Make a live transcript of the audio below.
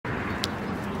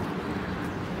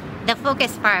The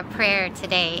focus for our prayer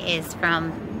today is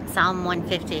from Psalm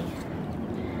 150.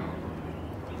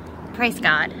 Praise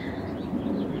God.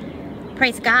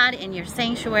 Praise God in your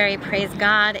sanctuary. Praise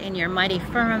God in your mighty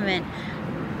firmament.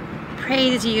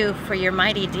 Praise you for your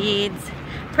mighty deeds.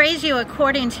 Praise you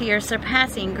according to your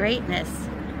surpassing greatness.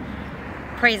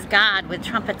 Praise God with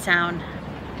trumpet sound.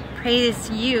 Praise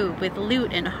you with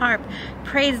lute and harp.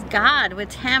 Praise God with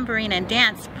tambourine and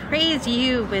dance. Praise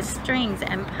you with strings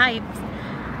and pipes.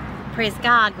 Praise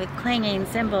God with clanging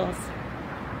cymbals.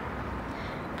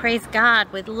 Praise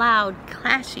God with loud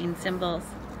clashing cymbals.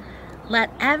 Let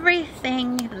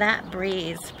everything that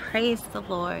breathes praise the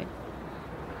Lord.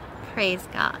 Praise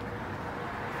God.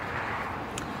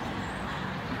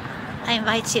 I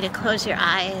invite you to close your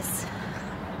eyes.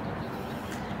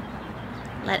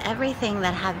 Let everything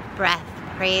that have breath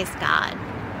praise God.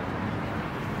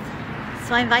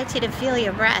 So I invite you to feel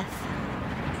your breath.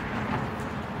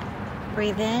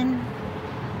 Breathe in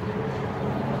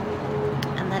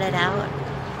and let it out.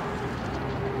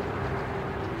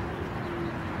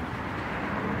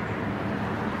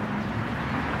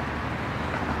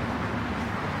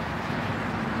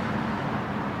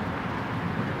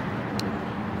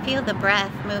 Feel the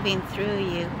breath moving through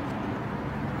you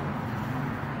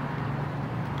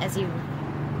as you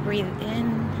breathe in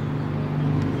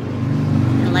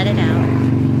and let it out.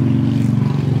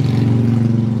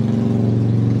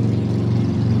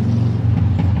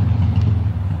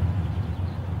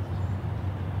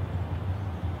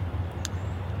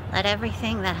 Let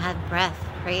everything that had breath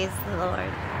praise the Lord.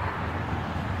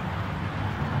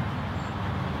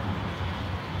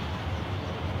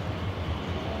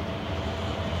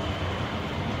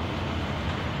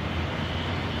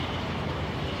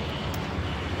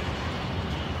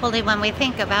 Holy One, we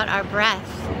think about our breath,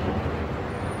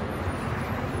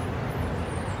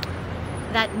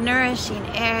 that nourishing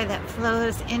air that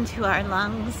flows into our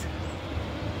lungs,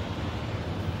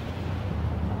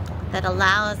 that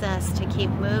allows us to keep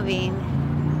moving.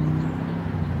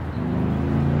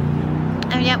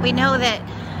 And yet we know that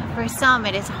for some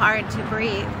it is hard to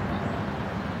breathe.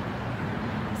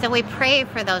 So we pray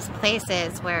for those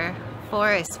places where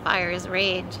forest fires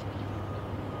rage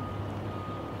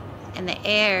and the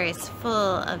air is full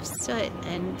of soot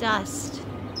and dust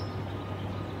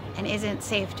and isn't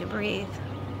safe to breathe.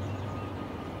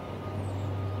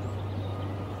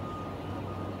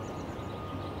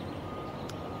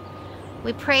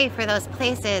 We pray for those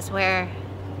places where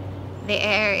the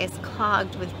air is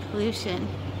clogged with pollution,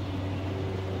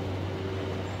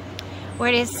 where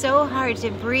it is so hard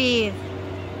to breathe,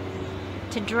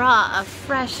 to draw a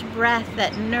fresh breath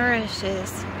that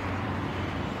nourishes,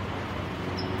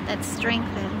 that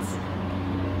strengthens.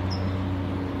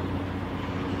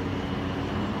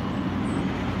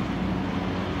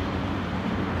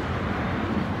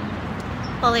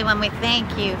 Holy One, we thank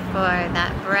you for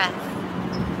that breath.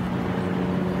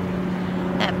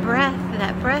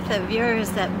 That breath of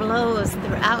yours that blows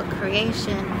throughout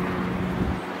creation.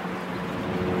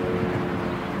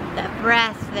 That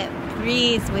breath that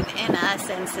breathes within us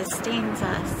and sustains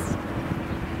us.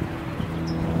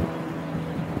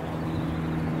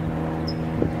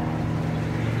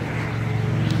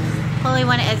 Holy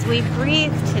One, as we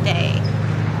breathe today,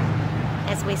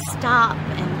 as we stop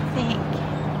and think,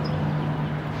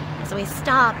 as we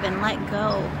stop and let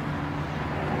go,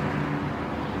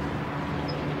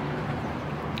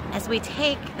 as we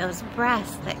take those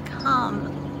breaths that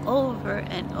come over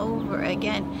and over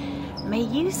again, may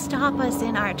you stop us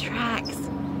in our tracks.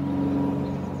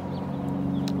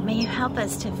 May you help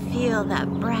us to feel that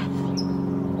breath.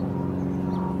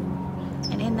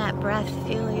 And in that breath,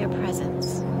 feel your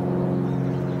presence.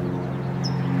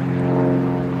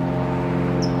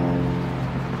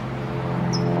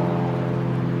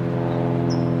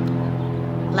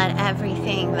 Let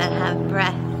everything that have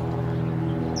breath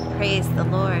praise the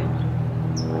Lord.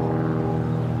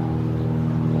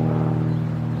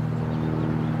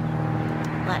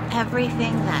 Let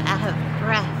everything that have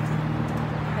breath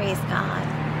praise God.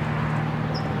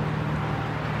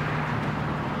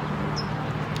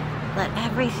 Let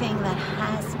everything that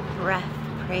has breath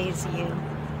praise you.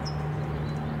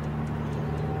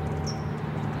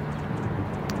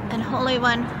 And Holy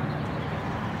One,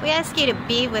 we ask you to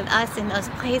be with us in those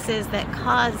places that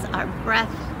cause our breath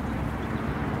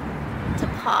to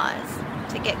pause,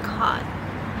 to get caught.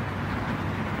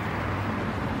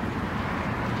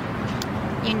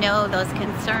 You know those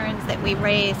concerns that we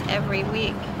raise every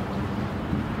week.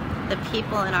 The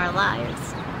people in our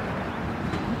lives.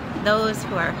 Those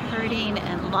who are hurting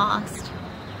and lost.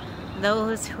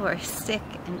 Those who are sick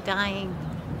and dying.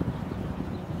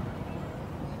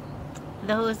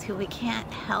 those who we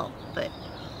can't help but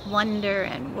wonder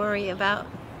and worry about.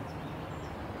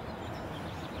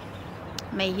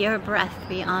 May your breath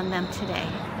be on them today.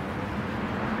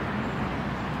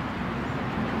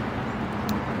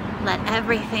 Let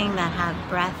everything that have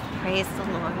breath praise the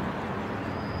Lord.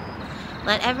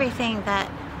 Let everything that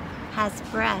has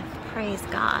breath praise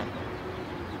God.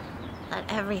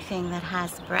 Let everything that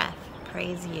has breath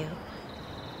praise you.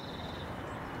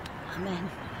 Amen.